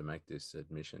make this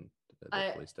admission at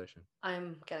the police station?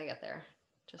 I'm gonna get there.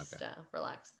 Just okay.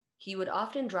 Relax. He would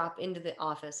often drop into the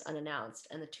office unannounced,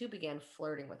 and the two began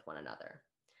flirting with one another.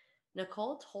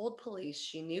 Nicole told police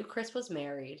she knew Chris was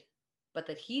married, but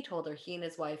that he told her he and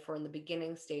his wife were in the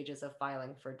beginning stages of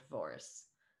filing for divorce,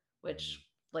 which,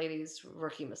 ladies,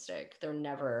 rookie mistake. They're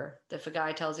never, if a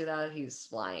guy tells you that, he's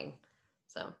lying.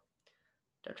 So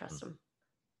don't trust him.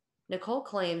 Nicole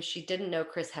claims she didn't know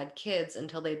Chris had kids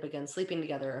until they'd begun sleeping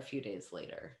together a few days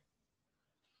later.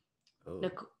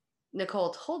 Nicole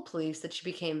told police that she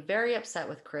became very upset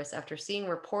with Chris after seeing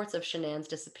reports of Shanann's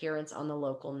disappearance on the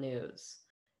local news.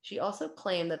 She also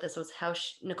claimed that this was how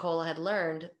Nicole had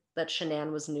learned that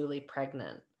Shanann was newly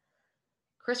pregnant.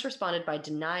 Chris responded by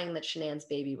denying that Shanann's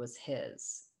baby was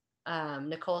his.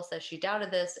 Nicole says she doubted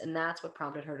this, and that's what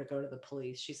prompted her to go to the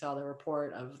police. She saw the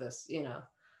report of this,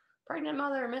 pregnant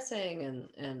mother missing,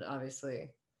 and obviously,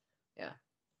 yeah.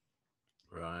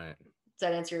 Right. Does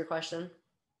that answer your question?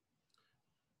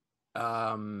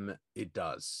 It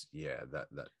does. Yeah,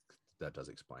 that does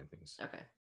explain things. Okay.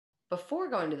 Before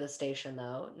going to the station,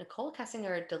 though, Nicole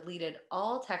Kessinger deleted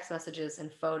all text messages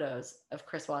and photos of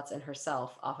Chris Watts and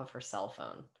herself off of her cell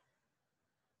phone.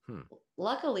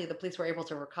 Luckily, the police were able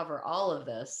to recover all of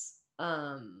this,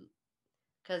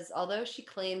 because although she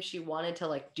claimed she wanted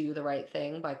to do the right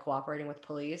thing by cooperating with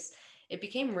police, it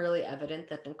became really evident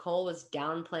that Nicole was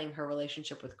downplaying her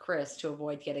relationship with Chris to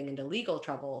avoid getting into legal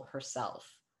trouble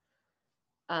herself.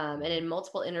 And in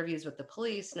multiple interviews with the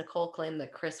police, Nicole claimed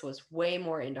that Chris was way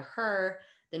more into her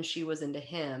than she was into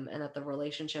him, and that the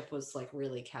relationship was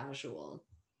really casual.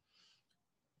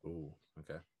 Ooh,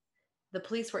 okay. The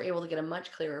police were able to get a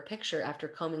much clearer picture after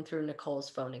combing through Nicole's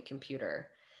phone and computer.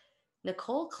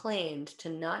 Nicole claimed to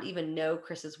not even know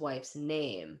Chris's wife's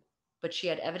name, but she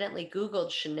had evidently Googled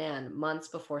Shanann months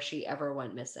before she ever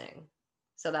went missing.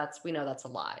 So we know that's a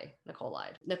lie. Nicole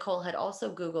lied. Nicole had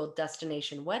also Googled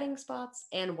destination wedding spots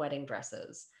and wedding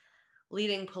dresses,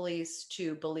 leading police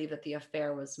to believe that the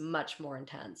affair was much more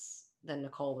intense than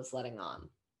Nicole was letting on.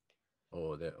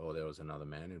 Or there was another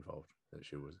man involved that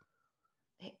she was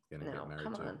going to get married to.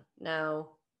 Come on. No,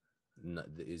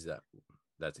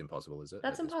 that's impossible, is it?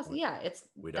 That's impossible. Yeah,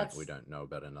 we don't know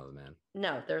about another man.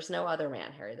 No, there's no other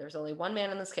man, Harry. There's only one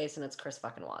man in this case, and it's Chris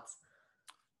fucking Watts.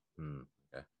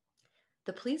 Okay.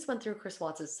 The police went through Chris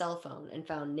Watts' cell phone and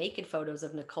found naked photos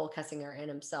of Nicole Kessinger and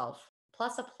himself,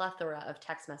 plus a plethora of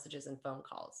text messages and phone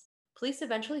calls. Police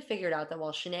eventually figured out that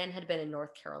while Shanann had been in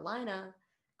North Carolina,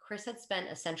 Chris had spent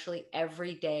essentially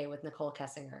every day with Nicole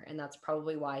Kessinger, and that's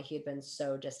probably why he had been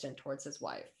so distant towards his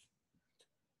wife.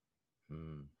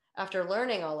 After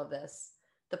learning all of this,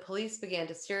 the police began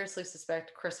to seriously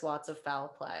suspect Chris Watts of foul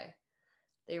play.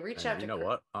 They reached out to... You know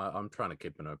what? I'm trying to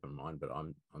keep an open mind, but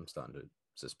I'm starting to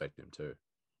suspect him too.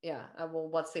 Yeah. Well,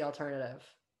 what's the alternative?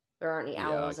 There aren't any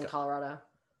owls in Colorado.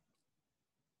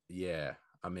 Yeah.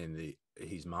 I mean,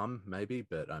 his mum maybe,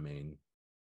 but I mean,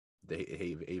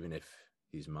 even if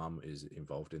his mum is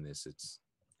involved in this,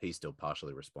 he's still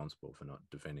partially responsible for not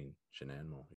defending Shanann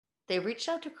more. They reached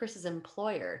out to Chris's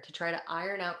employer to try to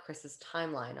iron out Chris's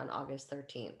timeline on August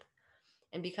 13th.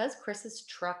 And because Chris's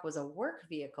truck was a work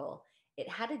vehicle, it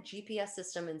had a GPS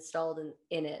system installed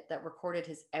in it that recorded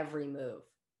his every move.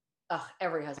 Ugh,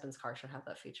 every husband's car should have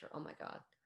that feature. Oh my God.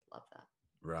 Love that.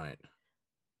 Right.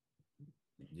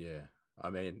 Yeah. I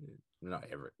mean, not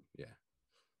every. Yeah.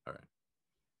 All right.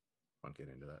 Won't get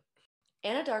into that.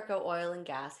 Anadarko Oil and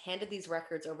Gas handed these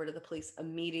records over to the police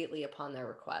immediately upon their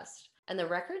request. And the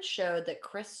records showed that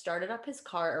Chris started up his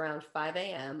car around 5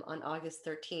 a.m. on August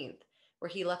 13th, where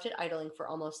he left it idling for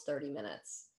almost 30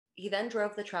 minutes. He then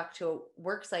drove the truck to a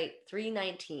worksite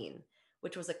 319,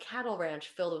 which was a cattle ranch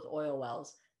filled with oil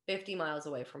wells 50 miles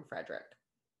away from Frederick.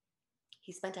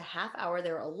 He spent a half hour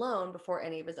there alone before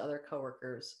any of his other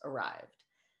coworkers arrived.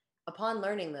 Upon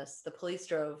learning this, the police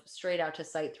drove straight out to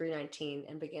Site 319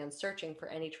 and began searching for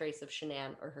any trace of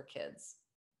Shanann or her kids.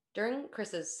 During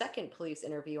Chris's second police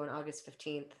interview on August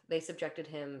 15th, they subjected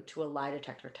him to a lie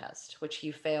detector test, which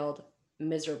he failed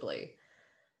miserably.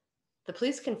 The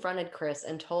police confronted Chris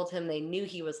and told him they knew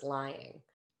he was lying.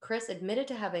 Chris admitted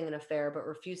to having an affair but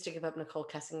refused to give up Nicole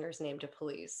Kessinger's name to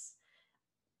police.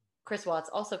 Chris Watts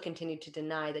also continued to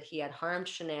deny that he had harmed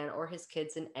Shanann or his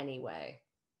kids in any way.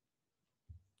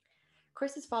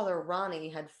 Chris's father, Ronnie,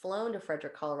 had flown to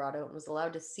Frederick, Colorado, and was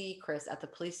allowed to see Chris at the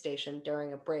police station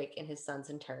during a break in his son's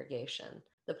interrogation.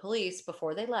 The police,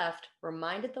 before they left,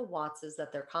 reminded the Wattses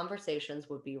that their conversations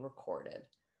would be recorded.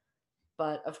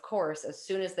 But of course, as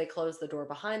soon as they closed the door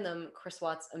behind them, Chris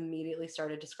Watts immediately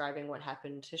started describing what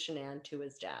happened to Shanann to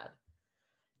his dad.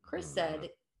 Chris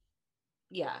said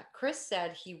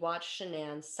he watched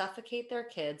Shanann suffocate their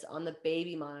kids on the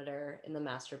baby monitor in the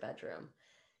master bedroom.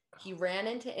 He ran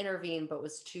in to intervene, but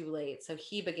was too late, so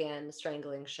he began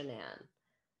strangling Shanann.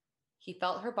 He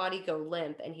felt her body go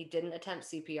limp, and he didn't attempt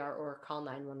CPR or call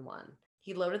 911.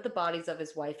 He loaded the bodies of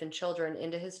his wife and children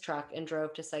into his truck and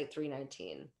drove to Site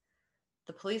 319.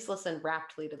 The police listened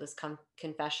raptly to this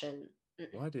confession.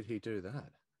 Why did he do that?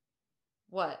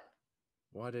 What?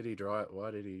 Why did he drive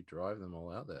them all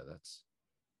out there? That's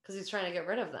because he's trying to get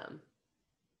rid of them.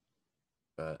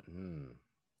 But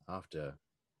after,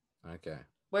 okay.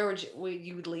 Where would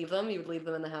you would leave them? You would leave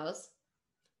them in the house?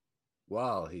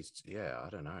 Well, I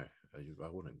don't know. I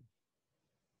wouldn't.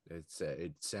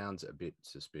 It sounds a bit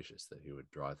suspicious that he would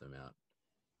drive them out.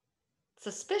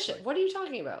 Suspicious? What are you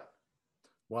talking about?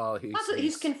 Well,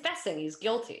 he's confessing. He's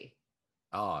guilty.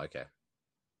 Oh, okay.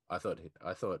 I thought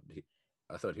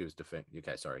he was defending.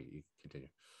 Okay, sorry. You continue.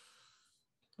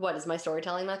 What, is my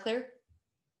storytelling not clear?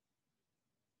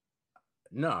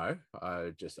 No,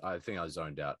 I think I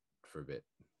zoned out for a bit.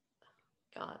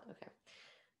 God, okay.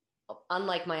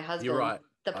 Unlike my husband, you're right.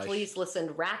 The police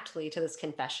listened raptly to this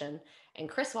confession, and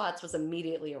Chris Watts was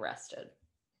immediately arrested.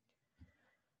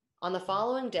 On the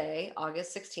following day,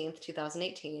 August 16th,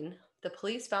 2018, the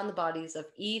police found the bodies of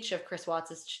each of Chris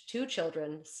Watts' two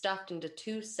children stuffed into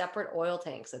two separate oil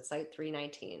tanks at Site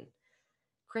 319.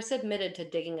 Chris admitted to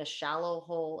digging a shallow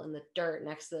hole in the dirt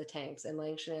next to the tanks and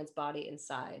laying Shanann's body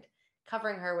inside,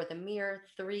 covering her with a mere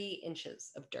 3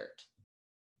 inches of dirt.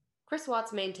 Chris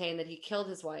Watts maintained that he killed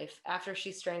his wife after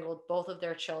she strangled both of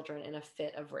their children in a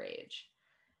fit of rage.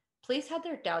 Police had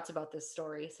their doubts about this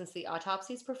story since the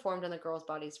autopsies performed on the girls'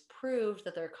 bodies proved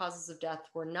that their causes of death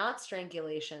were not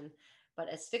strangulation, but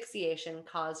asphyxiation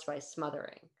caused by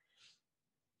smothering.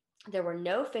 There were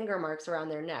no finger marks around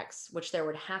their necks, which there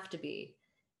would have to be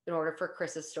in order for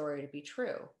Chris's story to be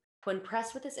true. When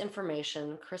pressed with this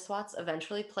information, Chris Watts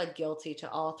eventually pled guilty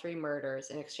to all 3 murders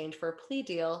in exchange for a plea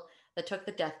deal that took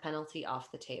the death penalty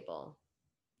off the table.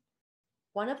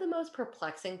 One of the most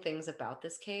perplexing things about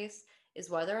this case is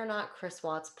whether or not Chris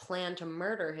Watts planned to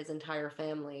murder his entire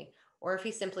family, or if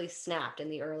he simply snapped in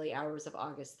the early hours of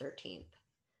August 13th.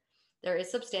 There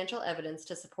is substantial evidence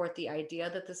to support the idea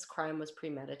that this crime was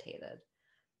premeditated.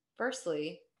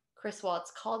 Firstly, Chris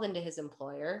Watts called into his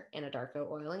employer,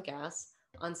 Anadarko Oil and Gas,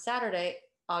 on Saturday,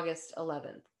 August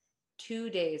 11th, 2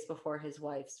 days before his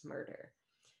wife's murder.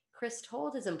 Chris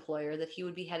told his employer that he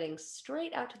would be heading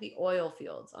straight out to the oil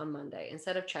fields on Monday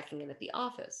instead of checking in at the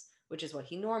office, which is what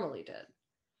he normally did.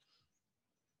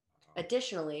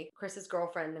 Additionally, Chris's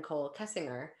girlfriend, Nicole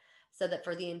Kessinger, said that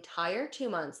for the entire 2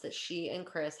 months that she and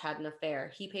Chris had an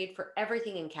affair, he paid for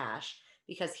everything in cash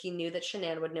because he knew that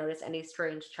Shanann would notice any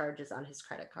strange charges on his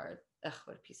credit card. Ugh,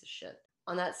 what a piece of shit.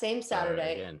 On that same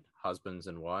Saturday... So again, husbands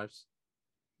and wives,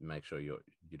 make sure you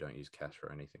don't use cash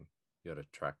for anything. You got to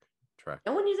track.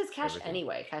 No one uses cash everything.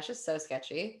 Anyway. Cash is so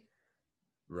sketchy.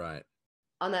 Right.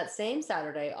 On that same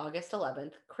Saturday, August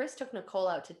 11th, Chris took Nicole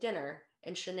out to dinner,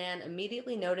 and Shanann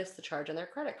immediately noticed the charge on their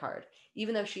credit card,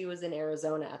 even though she was in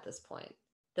Arizona at this point.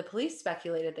 The police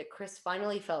speculated that Chris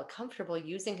finally felt comfortable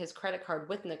using his credit card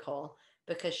with Nicole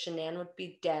because Shanann would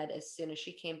be dead as soon as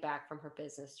she came back from her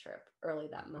business trip early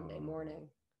that Monday morning.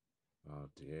 Oh,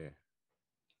 dear.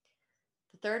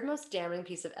 The third most damning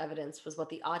piece of evidence was what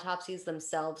the autopsies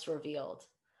themselves revealed.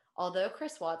 Although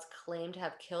Chris Watts claimed to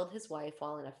have killed his wife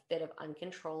while in a fit of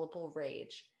uncontrollable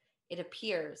rage, it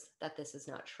appears that this is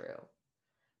not true.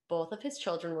 Both of his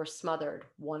children were smothered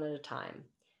one at a time.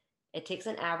 It takes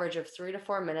an average of 3 to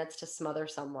 4 minutes to smother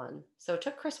someone, so it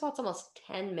took Chris Watts almost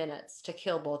 10 minutes to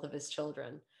kill both of his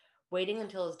children, waiting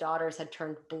until his daughters had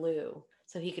turned blue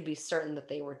so he could be certain that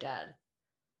they were dead.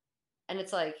 And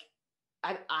it's like,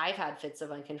 I've had fits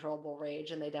of uncontrollable rage,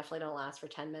 and they definitely don't last for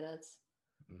 10 minutes.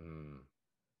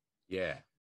 Yeah,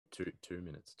 two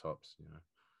minutes tops,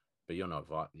 But you're not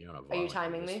violent. Are you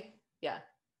timing me? Yeah.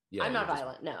 I'm not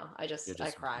violent. No, I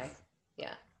cry.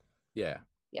 Yeah. Yeah.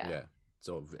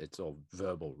 It's all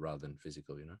verbal rather than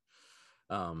physical,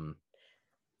 But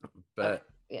okay.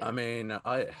 Yeah. I mean,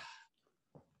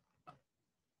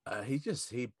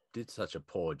 he did such a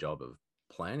poor job of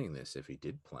planning this. If he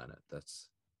did plan it, that's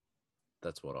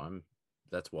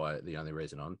why the only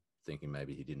reason I'm thinking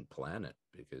maybe he didn't plan it,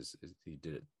 because he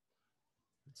did it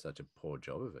such a poor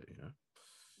job of it,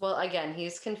 Well, again,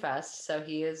 he's confessed, so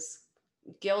he is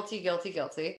guilty, guilty,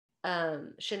 guilty.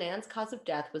 Shanann's cause of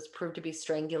death was proved to be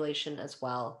strangulation as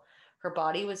well. Her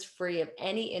body was free of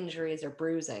any injuries or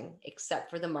bruising, except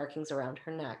for the markings around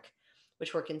her neck,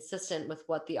 which were consistent with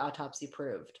what the autopsy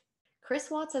proved.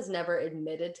 Chris Watts has never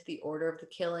admitted to the order of the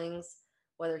killings,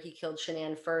 whether he killed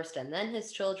Shanann first and then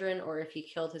his children, or if he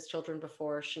killed his children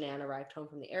before Shanann arrived home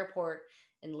from the airport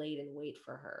and laid in wait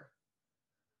for her.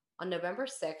 On November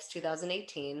 6,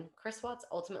 2018, Chris Watts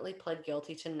ultimately pled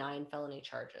guilty to 9 felony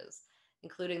charges,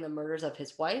 including the murders of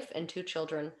his wife and 2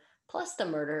 children, plus the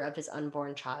murder of his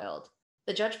unborn child.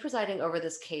 The judge presiding over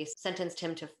this case sentenced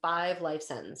him to 5 life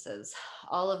sentences,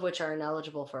 all of which are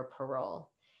ineligible for parole.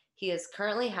 He is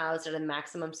currently housed at a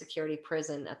maximum security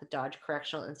prison at the Dodge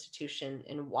Correctional Institution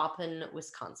in Waupun,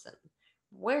 Wisconsin,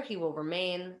 where he will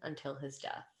remain until his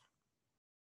death.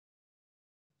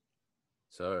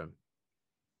 So,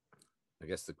 I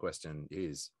guess the question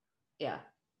is, yeah,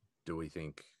 do we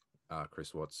think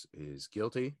Chris Watts is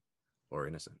guilty or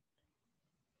innocent?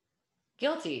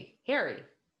 Guilty. Harry,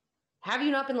 have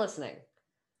you not been listening?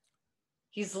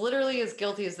 He's literally as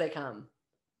guilty as they come.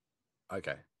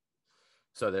 Okay.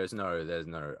 So there's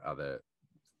no other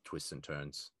twists and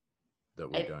turns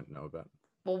that we don't know about.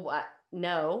 Well, what?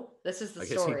 No, this is the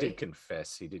story. I guess he did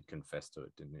confess. He did confess to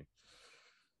it, didn't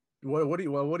he? What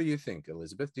do you think,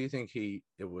 Elizabeth? Do you think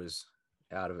it was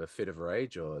out of a fit of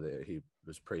rage, or that he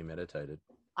was premeditated?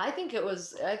 I think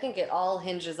it all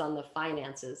hinges on the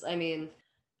finances. I mean,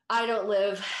 I don't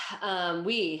live,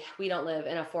 we don't live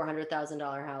in a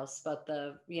 $400,000 house, but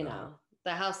the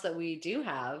house that we do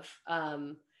have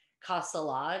costs a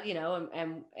lot,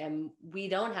 and we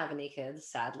don't have any kids,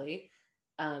 sadly,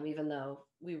 even though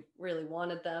we really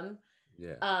wanted them.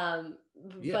 Yeah.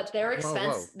 But they're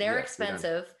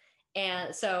expensive.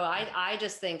 And so I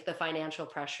just think the financial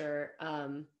pressure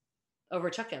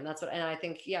overtook him. And I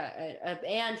think,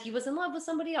 and he was in love with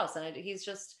somebody else. And he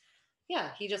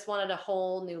just wanted a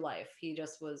whole new life. He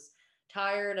just was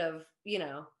tired of,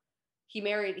 he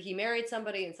married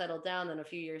somebody and settled down. Then a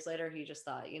few years later, he just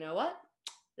thought, you know what,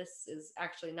 this is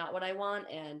actually not what I want.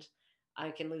 And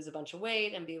I can lose a bunch of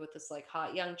weight and be with this like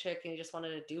hot young chick. And he just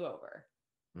wanted a do-over.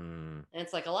 And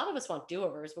it's like, a lot of us want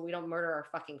do-overs, but we don't murder our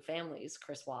fucking families,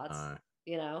 Chris Watts.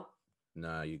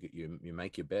 No, you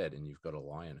make your bed and you've got to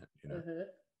lie in it.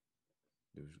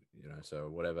 So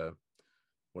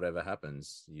whatever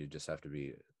happens, you just have to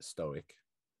be stoic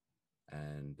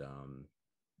and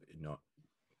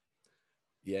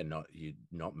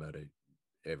not murder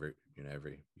every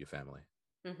your family.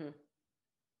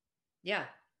 Yeah.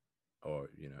 Or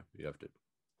you have to,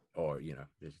 or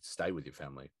stay with your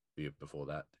family before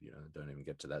that. Don't even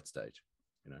get to that stage.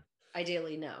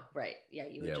 Ideally, no. Right. Yeah.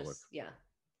 You would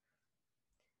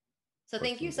So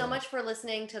thank you so much for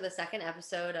listening to the second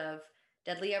episode of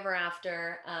Deadly Ever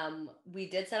After. We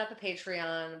did set up a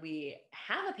Patreon. We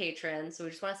have a patron. So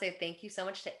we just want to say thank you so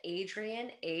much to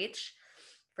Adrian H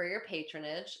for your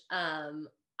patronage.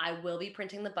 I will be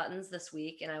printing the buttons this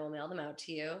week and I will mail them out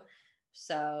to you.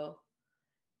 So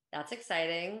that's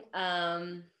exciting.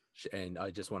 And I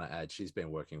just want to add, she's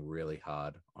been working really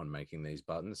hard on making these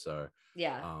buttons. So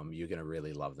yeah, you're going to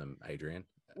really love them, Adrian.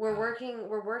 We're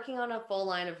working on a full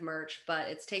line of merch, but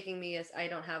it's taking me as I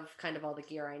don't have kind of all the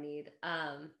gear I need.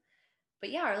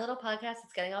 But yeah, our little podcast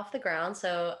is getting off the ground.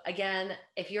 So again,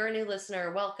 if you're a new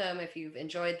listener, welcome. If you've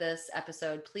enjoyed this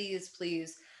episode, please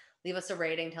leave us a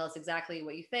rating. Tell us exactly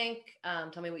what you think.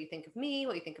 Tell me what you think of me,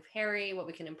 what you think of Harry, what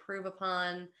we can improve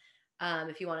upon.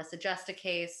 If you want to suggest a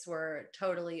case, we're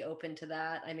totally open to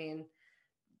that. I mean,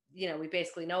 we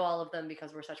basically know all of them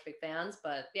because we're such big fans,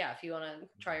 but yeah, if you want to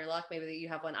try your luck, maybe you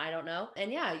have one I don't know.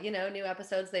 And yeah, new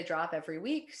episodes, they drop every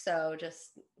week. So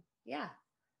just, yeah.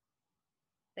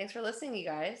 Thanks for listening, you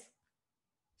guys.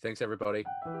 Thanks, everybody.